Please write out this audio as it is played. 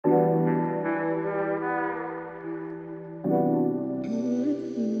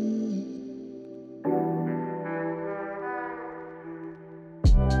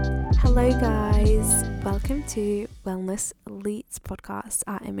guys, welcome to Wellness Leads podcast.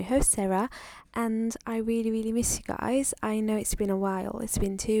 I am your host Sarah, and I really miss you guys. I know it's been a while, it's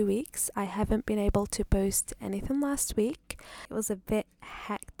been 2 weeks. I haven't been able to post anything last week. It was a bit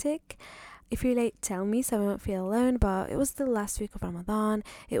hectic. If you're late, tell me so I won't feel alone, but it was the last week of Ramadan.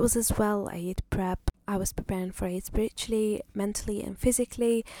 It was as well Eid prep. I was preparing for Eid spiritually, mentally and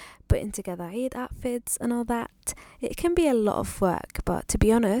physically, putting together Eid outfits and all that. It can be a lot of work, but to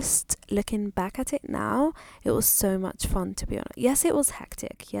be honest, looking back at it now, it was so much fun, to be honest. Yes, it was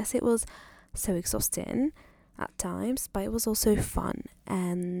hectic. Yes, it was so exhausting at times, but it was also fun.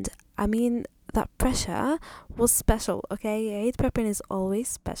 And I mean, that pressure was special, okay? Eid prepping is always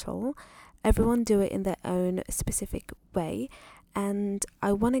special. Everyone do it in their own specific way. And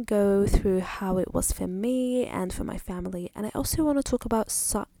I want to go through how it was for me and for my family, and I also want to talk about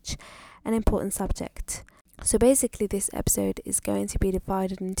such an important subject. So basically this episode is going to be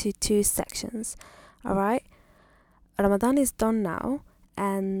divided into 2 sections. Alright, Ramadan is done now,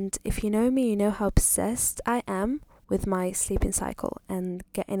 and if you know me, you know how obsessed I am with my sleeping cycle and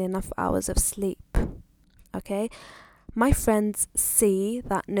getting enough hours of sleep. Okay, my friends see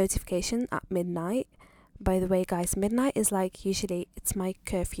that notification at midnight. By the way, guys, midnight is like, usually it's my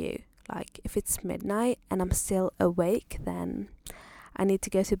curfew. Like, if it's midnight and I'm still awake, then I need to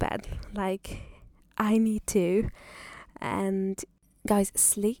go to bed. Like, I need to. And guys,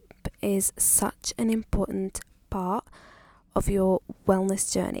 sleep is such an important part of your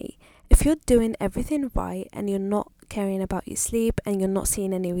wellness journey. If you're doing everything right and you're not caring about your sleep and you're not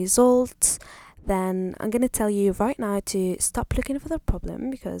seeing any results, then I'm going to tell you right now to stop looking for the problem,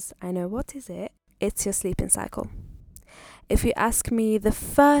 because I know what is it. It's your sleeping cycle. If you ask me, the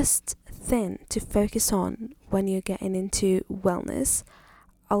first thing to focus on when you're getting into wellness,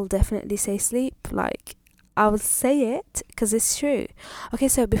 I'll definitely say sleep. Like, I will say it because it's true. Okay,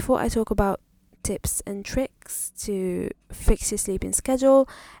 so before I talk about tips and tricks to fix your sleeping schedule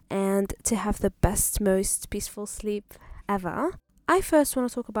and to have the best, most peaceful sleep ever, I first want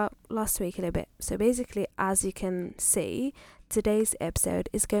to talk about last week a little bit. So basically, as you can see, today's episode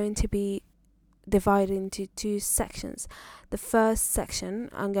is going to be divided into 2 sections. The first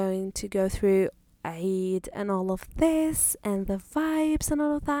section, I'm going to go through Eid and all of this and the vibes and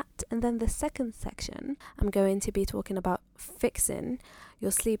all of that, and then the second section, I'm going to be talking about fixing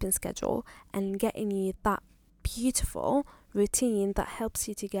your sleeping schedule and getting you that beautiful routine that helps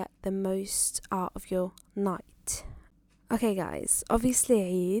you to get the most out of your night. Okay guys,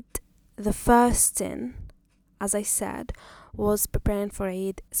 obviously Eid, the first thing, as I said, was preparing for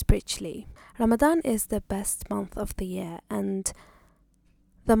Eid spiritually. Ramadan is the best month of the year, and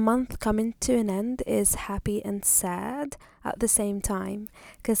the month coming to an end is happy and sad at the same time.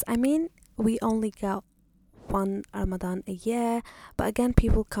 Because, I mean, we only get one Ramadan a year, but again,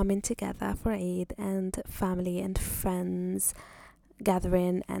 people coming together for Eid and family and friends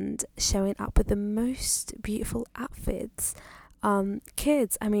gathering and showing up with the most beautiful outfits.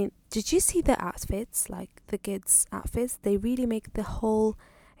 Kids, I mean, did you see the outfits? Like the kids' outfits, they really make the whole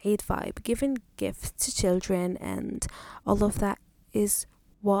Eid vibe. Giving gifts to children and all of that is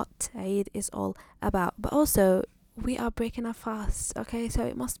what Eid is all about. But also, we are breaking our fast, okay? So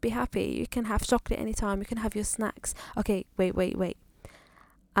it must be happy. You can have chocolate anytime, you can have your snacks. Okay, wait.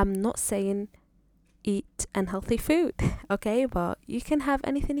 I'm not saying eat unhealthy food, okay? But you can have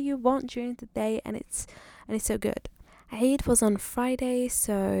anything you want during the day, and it's so good. Eid was on Friday,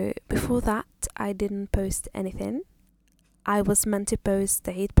 so before that I didn't post anything. I was meant to post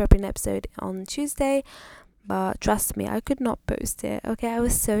the Eid prepping episode on Tuesday, but trust me, I could not post it. Okay, I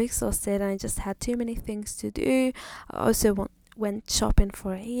was so exhausted and I just had too many things to do. I also went shopping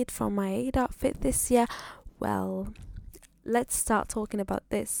for Eid for my Eid outfit this year. Well, let's start talking about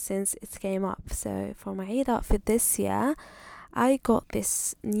this since it came up. So for my Eid outfit this year, I got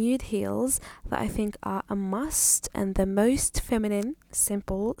this nude heels that I think are a must and the most feminine,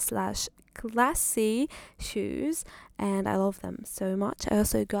 simple / classy shoes, and I love them so much. I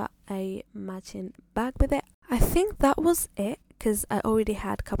also got a matching bag with it. I think that was it, because I already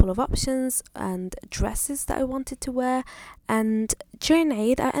had a couple of options and dresses that I wanted to wear, and during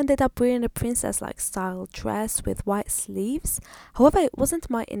Eid I ended up wearing a princess like style dress with white sleeves. However, it wasn't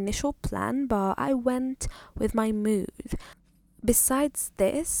my initial plan, but I went with my mood. Besides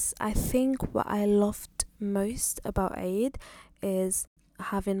this, I think what I loved most about Eid is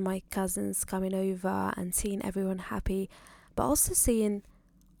having my cousins coming over and seeing everyone happy, but also seeing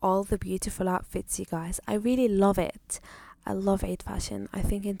all the beautiful outfits, you guys. I really love it. I love Eid fashion. I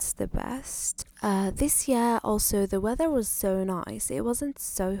think it's the best. This year also the weather was so nice. It wasn't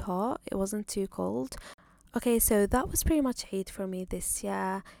so hot, it wasn't too cold. Okay, so that was pretty much Eid for me this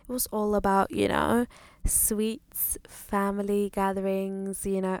year. It was all about, sweets, family gatherings,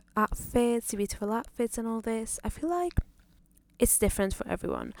 outfits, beautiful outfits, and all this. I feel like it's different for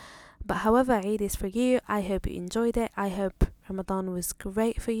everyone. But however Eid is for you, I hope you enjoyed it. I hope Ramadan was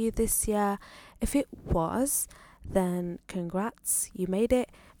great for you this year. If it was, then congrats, you made it.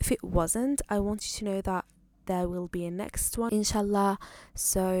 If it wasn't, I want you to know that there will be a next one, inshallah.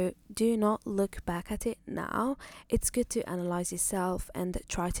 So do not look back at it now. It's good to analyze yourself and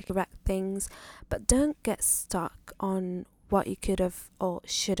try to correct things, but don't get stuck on what you could have or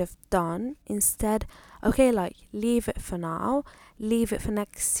should have done. Instead, okay, like leave it for now, leave it for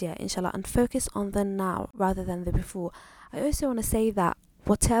next year, inshallah, and focus on the now rather than the before. I also want to say that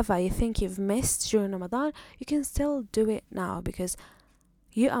whatever you think you've missed during Ramadan, you can still do it now, because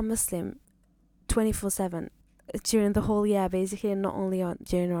you are Muslim 24/7 during the whole year, basically, and not only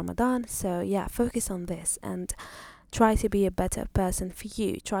during Ramadan. So yeah, focus on this and try to be a better person for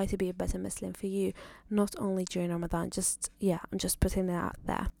you, try to be a better Muslim for you, not only during Ramadan. I'm just putting it out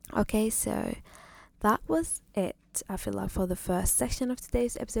there. Okay, so that was it, I feel like, for the first section of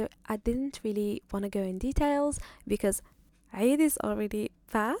today's episode. I didn't really want to go in details because Eid is already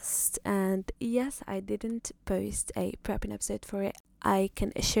past, and yes, I didn't post a prepping episode for it. I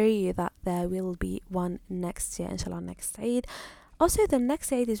can assure you that there will be one next year, inshallah, next Eid. Also, the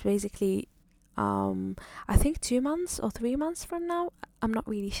next Eid is basically, I think 2 months or 3 months from now. I'm not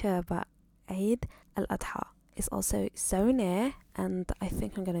really sure, but Eid al-Adha is also so near, and I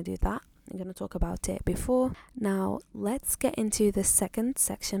think I'm going to do that. I'm going to talk about it before. Now, let's get into the second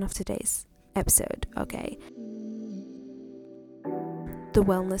section of today's episode, okay? The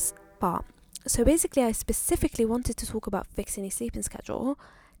wellness part. So basically, I specifically wanted to talk about fixing your sleeping schedule,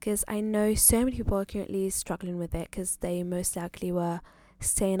 because I know so many people are currently struggling with it, because they most likely were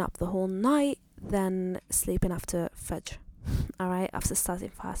staying up the whole night, then sleeping after Fajr, alright, after starting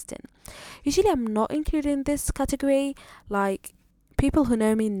fasting. Usually I'm not including this category. Like, people who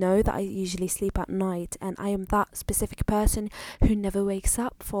know me know that I usually sleep at night, and I am that specific person who never wakes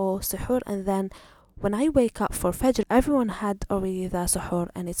up for suhoor, and then when I wake up for Fajr, everyone had already their suhoor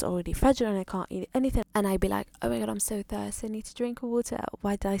and it's already Fajr and I can't eat anything. And I'd be like, oh my god, I'm so thirsty, I need to drink water.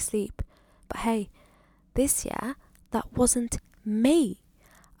 Why did I sleep? But hey, this year, that wasn't me.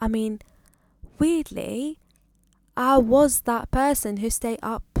 I mean, weirdly, I was that person who stayed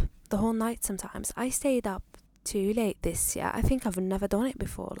up the whole night sometimes. I stayed up too late this year. I think I've never done it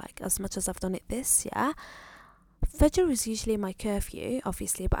before, like as much as I've done it this year. Fajr is usually my curfew,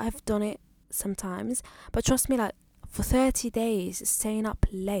 obviously, but I've done it sometimes. But trust me, like for 30 days staying up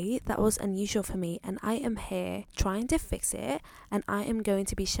late, that was unusual for me, and I am here trying to fix it, and I am going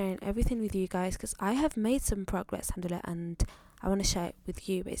to be sharing everything with you guys, because I have made some progress, alhamdulillah, and I want to share it with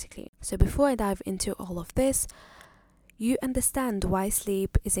you basically. So before I dive into all of this, you understand why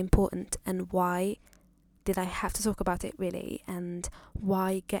sleep is important, and why did I have to talk about it really, and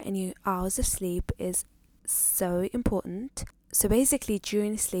why getting you hours of sleep is so important. So basically,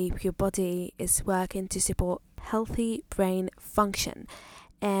 during sleep, your body is working to support healthy brain function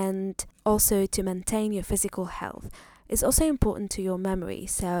and also to maintain your physical health. It's also important to your memory,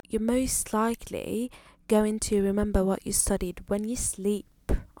 so you're most likely going to remember what you studied when you sleep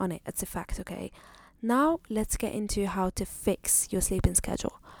on it. It's a fact, okay? Now, let's get into how to fix your sleeping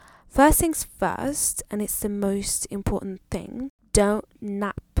schedule. First things first, and it's the most important thing, don't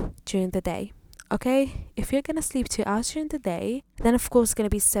nap during the day. Okay, if you're gonna sleep 2 hours during the day, then of course it's gonna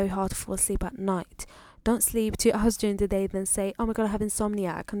be so hard to fall asleep at night. Don't sleep 2 hours during the day, then say, oh my god, I have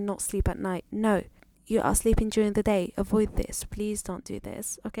insomnia, I cannot sleep at night. No, you are sleeping during the day. Avoid this. Please don't do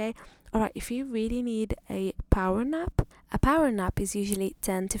this, okay? Alright, if you really need a power nap is usually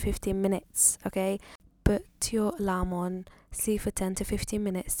 10 to 15 minutes, okay? Put your alarm on, sleep for 10 to 15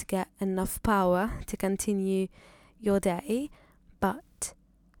 minutes to get enough power to continue your day, but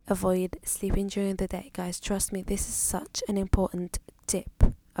avoid sleeping during the day, guys. Trust me, this is such an important tip,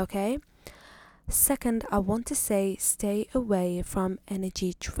 okay? Second, I want to say stay away from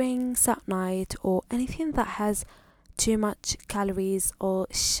energy drinks at night or anything that has too much calories or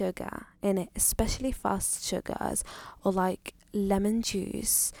sugar in it, especially fast sugars, or like lemon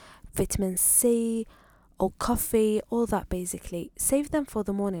juice, vitamin C, or coffee, all that basically. Save them for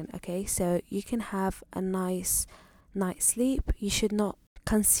the morning, okay? So you can have a nice night's sleep. You should not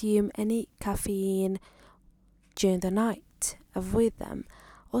consume any caffeine during the night. Avoid them.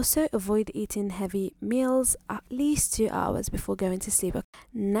 Also, avoid eating heavy meals at least 2 hours before going to sleep.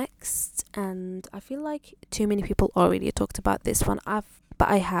 Next, and I feel like too many people already talked about this one, but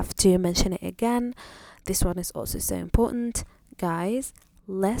I have to mention it again. This one is also so important. Guys,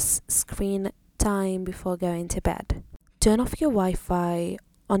 less screen time before going to bed. Turn off your Wi-Fi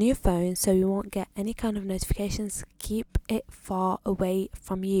on your phone so you won't get any kind of notifications. Keep it far away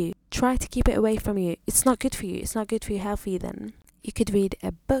from you. Try to keep it away from you. It's not good for you. It's not good for your health either. You could read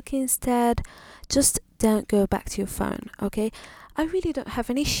a book instead. Just don't go back to your phone, okay? I really don't have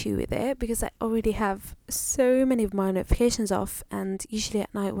an issue with it because I already have so many of my notifications off, and usually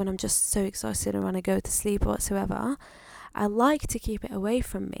at night when I'm just so exhausted and when I go to sleep or whatsoever, I like to keep it away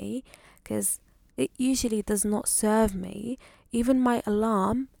from me because it usually does not serve me. Even my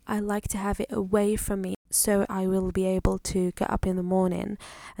alarm, I like to have it away from me so I will be able to get up in the morning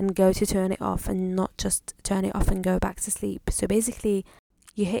and go to turn it off and not just turn it off and go back to sleep. So basically,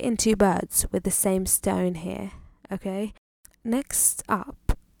 you're hitting two birds with the same stone here, okay? Next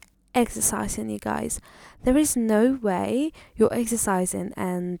up, exercising, you guys. There is no way you're exercising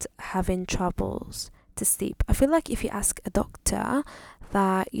and having troubles to sleep. I feel like if you ask a doctor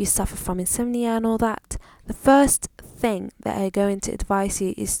that you suffer from insomnia and all that, the first thing that are going to advise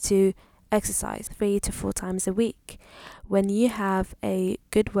you is to exercise 3 to 4 times a week. When you have a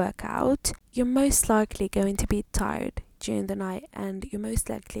good workout, you're most likely going to be tired during the night and you're most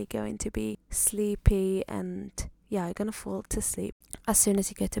likely going to be sleepy and you're gonna fall to sleep as soon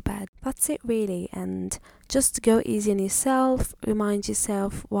as you go to bed. That's it really, and just go easy on yourself. Remind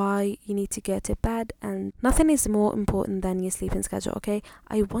yourself why you need to go to bed, and nothing is more important than your sleeping schedule, okay?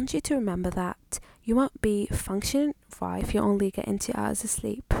 I want you to remember that you won't be functioning right if you only get 2 hours of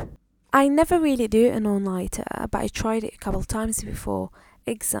sleep. I never really do an all-nighter, but I tried it a couple of times before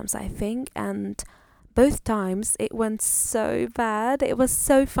exams, I think, and both times it went so bad. It was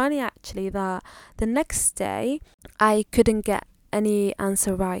so funny actually that the next day I couldn't get any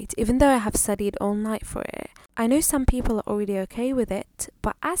answer right, even though I have studied all night for it. I know some people are already okay with it,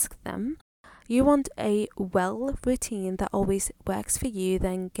 but ask them. You want a well routine that always works for you,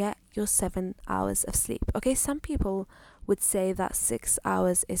 then get your 7 hours of sleep. Okay, some people would say that 6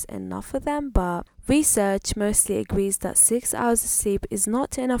 hours is enough for them, but research mostly agrees that 6 hours of sleep is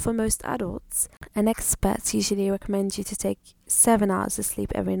not enough for most adults, and experts usually recommend you to take 7 hours of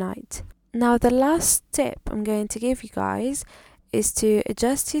sleep every night. Now, the last tip I'm going to give you guys is to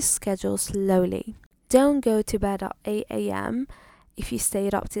adjust your schedule slowly. Don't go to bed at 8 a.m. if you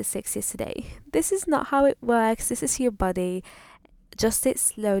stayed up till 6 yesterday. This is not how it works. This is your body. Adjust it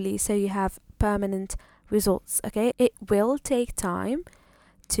slowly so you have permanent results, okay? It will take time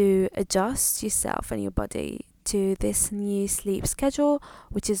to adjust yourself and your body to this new sleep schedule,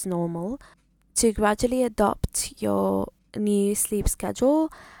 which is normal. To gradually adopt your new sleep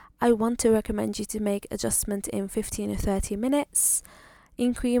schedule, I want to recommend you to make adjustment in 15 or 30 minutes,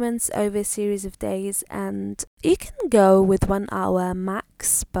 increments over a series of days, and you can go with 1 hour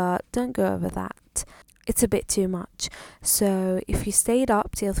max, but don't go over that. It's a bit too much. So if you stayed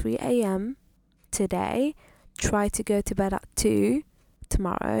up till 3 a.m. today, try to go to bed at 2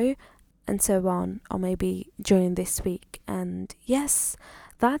 tomorrow, and so on, or maybe during this week. And yes,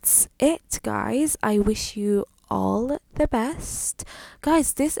 that's it, guys. I wish you all the best.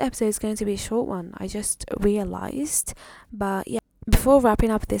 Guys, this episode is going to be a short one, I just realized. But yeah, before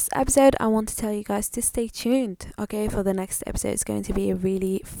wrapping up this episode, I want to tell you guys to stay tuned, okay, for the next episode. It's going to be a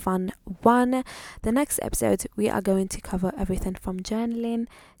really fun one. The next episode, we are going to cover everything from journaling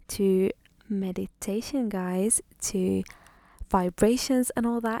to meditation, guys, to vibrations and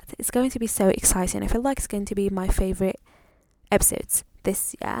all that. It's going to be so exciting. I feel like it's going to be my favorite episodes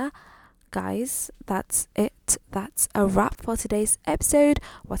this year. Guys, that's it. That's a wrap for today's episode.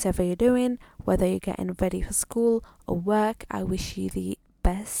 Whatever you're doing, whether you're getting ready for school or work, I wish you the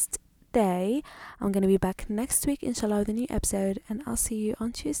best day. I'm going to be back next week, inshallah, with a new episode, and I'll see you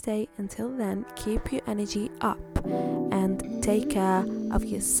on Tuesday. Until then, keep your energy up and take care of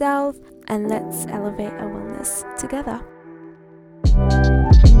yourself, and let's elevate our wellness together.